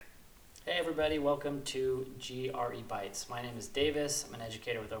everybody. Welcome to GRE Bites. My name is Davis. I'm an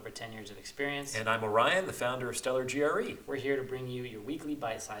educator with over 10 years of experience. And I'm Orion, the founder of Stellar GRE. We're here to bring you your weekly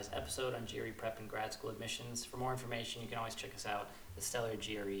bite-sized episode on GRE prep and grad school admissions. For more information, you can always check us out at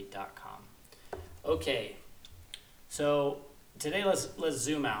stellargre.com. Okay, so today let's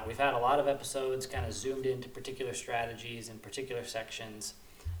zoom out. We've had a lot of episodes kind of zoomed into particular strategies and particular sections,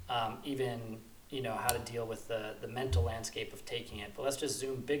 even how to deal with the mental landscape of taking it. But let's just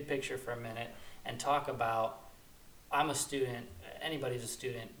zoom big picture for a minute and talk about, I'm a student, anybody's a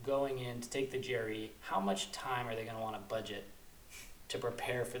student, going in to take the GRE. How much time are they going to want to budget to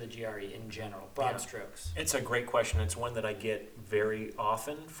prepare for the GRE in general, broad strokes? It's a great question. It's one that I get very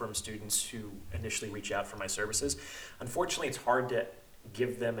often from students who initially reach out for my services. Unfortunately, it's hard to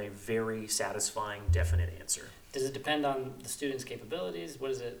give them a very satisfying, definite answer. Does it depend on the student's capabilities?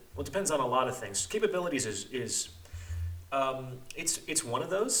 What is it? Well, it depends on a lot of things. Capabilities is one of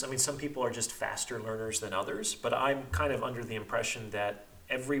those. I mean, some people are just faster learners than others, but I'm kind of under the impression that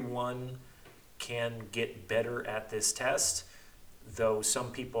everyone can get better at this test, though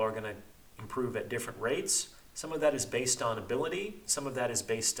some people are going to improve at different rates. Some of that is based on ability. Some of that is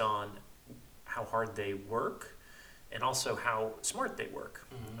based on how hard they work, and also how smart they work.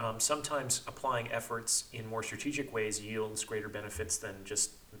 Mm-hmm. Sometimes applying efforts in more strategic ways yields greater benefits than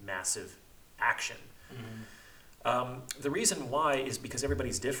just massive action. Mm-hmm. The reason why is because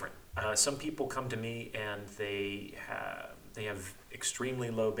everybody's different. Some people come to me and they have extremely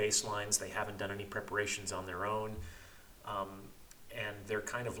low baselines. They haven't done any preparations on their own. And they're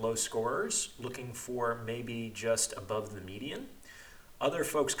kind of low scorers looking for maybe just above the median. Other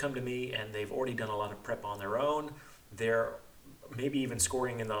folks come to me and they've already done a lot of prep on their own. They're maybe even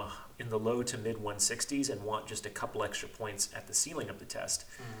scoring in the low to mid 160s and want just a couple extra points at the ceiling of the test.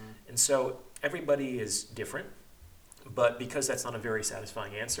 Mm-hmm. And so everybody is different, but because that's not a very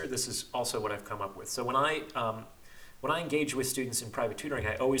satisfying answer, this is also what I've come up with. So when I engage with students in private tutoring,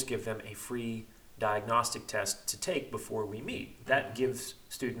 I always give them a free diagnostic test to take before we meet. That gives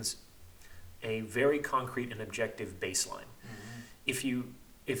students a very concrete and objective baseline. Mm-hmm.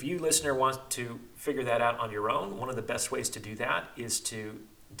 If you listener want to figure that out on your own, one of the best ways to do that is to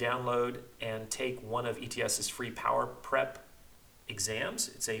download and take one of ETS's free power prep exams.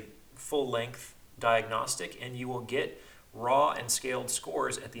 It's a full-length diagnostic, and you will get raw and scaled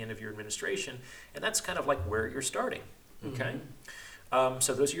scores at the end of your administration, and that's kind of like where you're starting. Okay,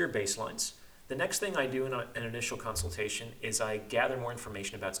 so those are your baselines. The next thing I do in an initial consultation is I gather more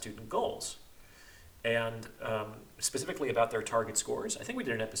information about student goals, and specifically about their target scores. I think we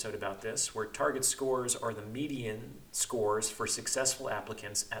did an episode about this, where target scores are the median scores for successful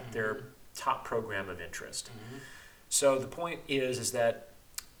applicants at their top program of interest. So the point is that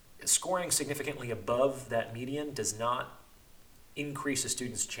scoring significantly above that median does not increase a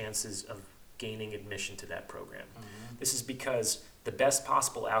student's chances of gaining admission to that program. This is because the best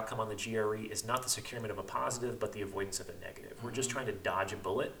possible outcome on the GRE is not the securement of a positive, but the avoidance of a negative. We're just trying to dodge a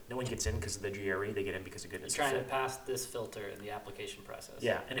bullet. No one gets in because of the GRE, they get in because of goodness. You're trying to pass this filter in the application process.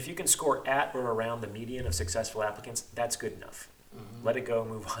 Yeah, and if you can score at or around the median of successful applicants, that's good enough. Let it go,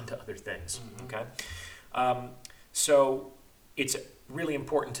 move on to other things, okay? So it's really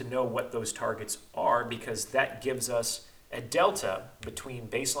important to know what those targets are, because that gives us a delta between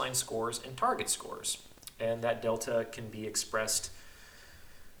baseline scores and target scores. And that delta can be expressed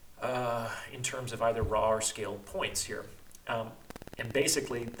in terms of either raw or scaled points here. And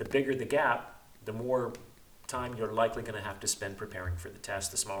basically, the bigger the gap, the more time you're likely going to have to spend preparing for the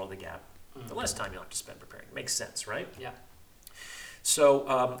test. The smaller the gap, the less time you'll have to spend preparing. Makes sense, right? Yeah.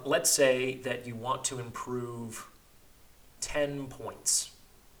 So let's say that you want to improve 10 points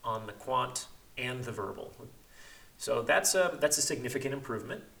on the quant and the verbal. So that's a significant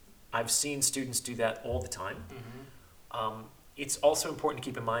improvement. I've seen students do that all the time. It's also important to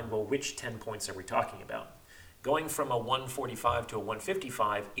keep in mind, well, which 10 points are we talking about? Going from a 145 to a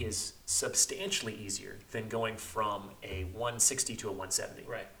 155 is substantially easier than going from a 160 to a 170.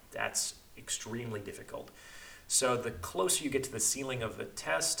 Right. That's extremely difficult. So the closer you get to the ceiling of the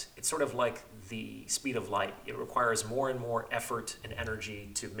test, it's sort of like the speed of light. It requires more and more effort and energy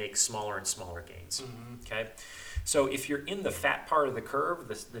to make smaller and smaller gains. Okay? So if you're in the fat part of the curve,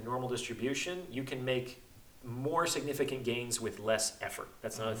 the normal distribution, you can make more significant gains with less effort.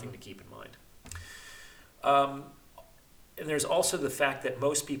 That's another thing to keep in mind. And there's also the fact that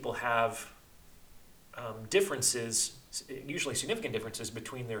most people have differences, usually significant differences,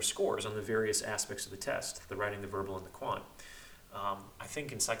 between their scores on the various aspects of the test, the writing, the verbal, and the quant. I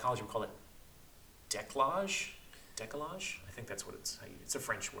think in psychology we call it décalage. Décalage? I think that's what it's a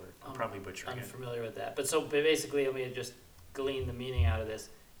French word. I'm probably butchering it. I'm familiar with that. But so basically, let me just glean the meaning out of this.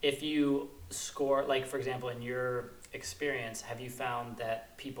 if you score, like for example, in your experience, have you found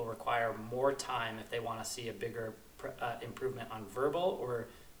that people require more time if they want to see a bigger improvement on verbal, or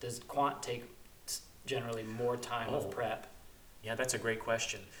does quant take generally more time of prep Yeah, that's a great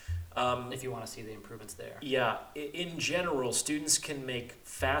question. if you want to see the improvements there? Yeah, in general, students can make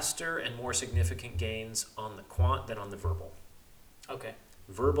faster and more significant gains on the quant than on the verbal. Okay.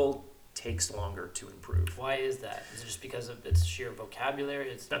 Verbal takes longer to improve. Why is that? Is it just because of its sheer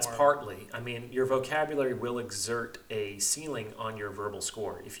vocabulary? That's more... partly. I mean, your vocabulary will exert a ceiling on your verbal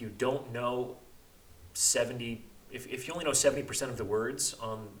score. If you don't know 70, if you only know 70% of the words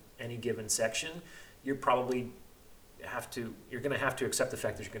on any given section, you're probably you're going to have to accept the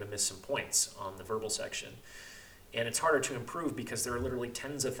fact that you're going to miss some points on the verbal section. And it's harder to improve because there are literally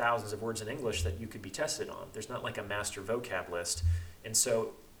tens of thousands of words in English that you could be tested on. There's not like a master vocab list. And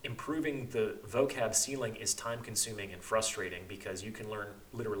so improving the vocab ceiling is time consuming and frustrating because you can learn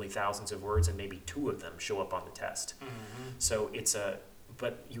literally thousands of words and maybe 2 of them show up on the test. Mm-hmm. So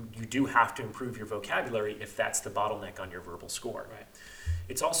but you do have to improve your vocabulary if that's the bottleneck on your verbal score. Right.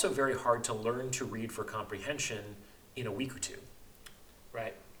 It's also very hard to learn to read for comprehension in a week or 2.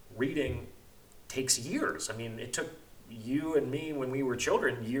 Right. Reading takes years. I mean, it took you and me when we were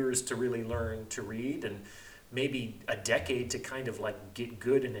children years to really learn to read, and maybe a decade to kind of like get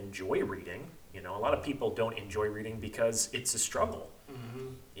good and enjoy reading. You know, a lot of people don't enjoy reading because it's a struggle. Mm-hmm.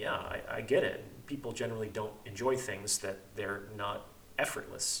 Yeah, I get it. People generally don't enjoy things that they're not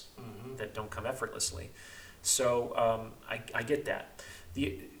effortless, Mm-hmm. that don't come effortlessly. So I get that.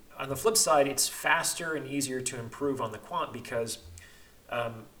 On the flip side, it's faster and easier to improve on the quant because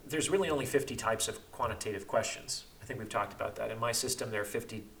there's really only 50 types of quantitative questions. I think we've talked about that. In my system, there are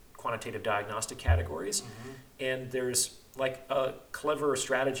 50 quantitative diagnostic categories, Mm-hmm. and there's like a clever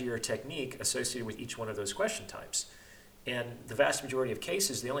strategy or technique associated with each one of those question types. And the vast majority of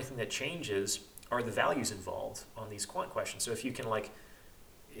cases, the only thing that changes are the values involved on these quant questions. So if you can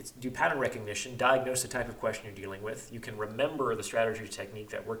do pattern recognition, diagnose the type of question you're dealing with, you can remember the strategy or technique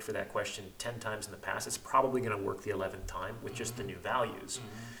that worked for that question 10 times in the past, it's probably going to work the 11th time with just the new values.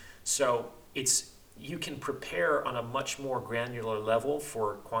 Mm-hmm. So you can prepare on a much more granular level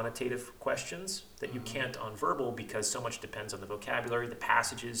for quantitative questions that you can't on verbal because so much depends on the vocabulary, the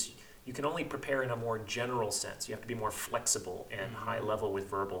passages. You can only prepare in a more general sense. You have to be more flexible and high level with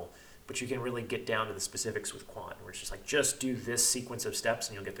verbal, but you can really get down to the specifics with quant, where it's just like, just do this sequence of steps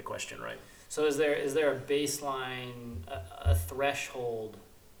and you'll get the question right. So is there a baseline, a threshold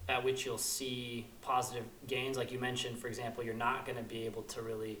at which you'll see positive gains? Like you mentioned, for example, you're not going to be able to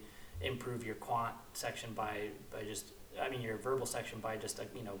really improve your quant section your verbal section by just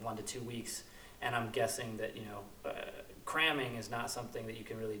 1 to 2 weeks. And I'm guessing that cramming is not something that you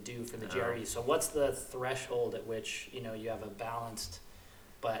can really do for the GRE. So what's the threshold at which you have a balanced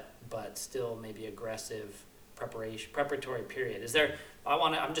but still maybe aggressive preparatory period?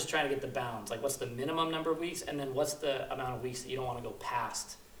 I'm just trying to get the bounds. Like, what's the minimum number of weeks, and then what's the amount of weeks that you don't want to go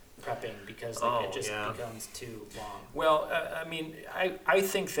past prepping because it just becomes too long? Well, I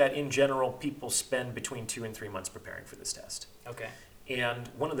think that in general people spend between 2 and 3 months preparing for this test. Okay. And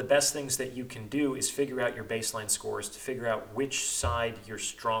one of the best things that you can do is figure out your baseline scores to figure out which side you're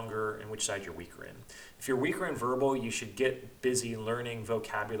stronger and which side you're weaker in. If you're weaker in verbal, you should get busy learning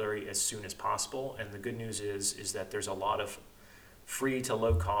vocabulary as soon as possible. And the good news is that there's a lot of free to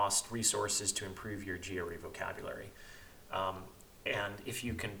low cost resources to improve your GRE vocabulary. And if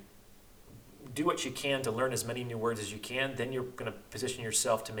you can do what you can to learn as many new words as you can, then you're going to position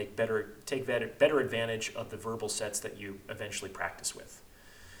yourself to take better advantage of the verbal sets that you eventually practice with.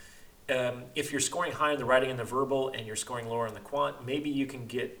 If you're scoring high in the writing and the verbal and you're scoring lower in the quant, maybe you can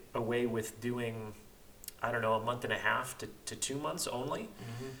get away with doing, a month and a half to 2 months only.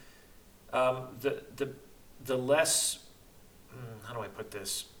 Mm-hmm. The less, how do I put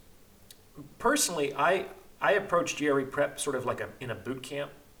this? Personally, I approach GRE prep sort of like in a boot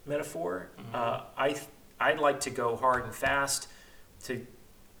camp metaphor. I'd like to go hard and fast, to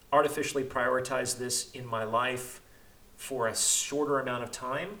artificially prioritize this in my life for a shorter amount of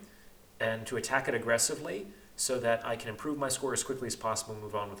time and to attack it aggressively so that I can improve my score as quickly as possible and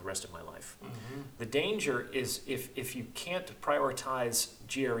move on with the rest of my life. Mm-hmm. The danger is if you can't prioritize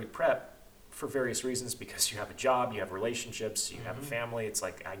GRE prep for various reasons, because you have a job, you have relationships, you have a family, it's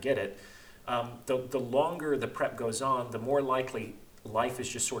like, I get it. The longer the prep goes on, the more likely life is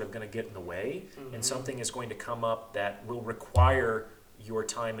just sort of going to get in the way, and something is going to come up that will require your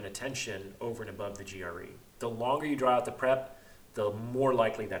time and attention over and above the GRE. The longer you draw out the prep, the more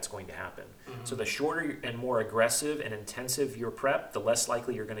likely that's going to happen. So the shorter and more aggressive and intensive your prep, the less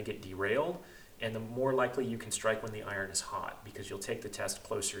likely you're going to get derailed, and the more likely you can strike when the iron is hot, because you'll take the test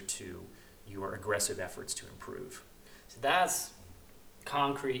closer to your aggressive efforts to improve. So that's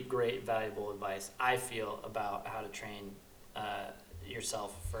concrete, great, valuable advice, I feel, about how to train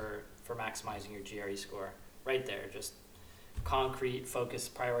yourself for maximizing your GRE score. Right there, just concrete, focus,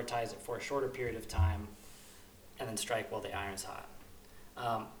 prioritize it for a shorter period of time, and then strike while the iron's hot.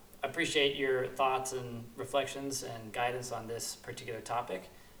 I appreciate your thoughts and reflections and guidance on this particular topic.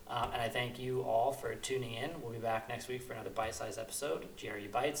 And I thank you all for tuning in. We'll be back next week for another bite-sized episode, GRE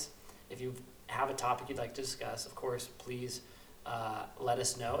Bites. If you have a topic you'd like to discuss, of course, please let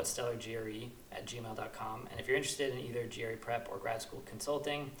us know at stellargre@gmail.com. And if you're interested in either GRE prep or grad school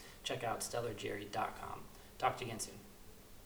consulting, check out stellargre.com. Talk to you again soon.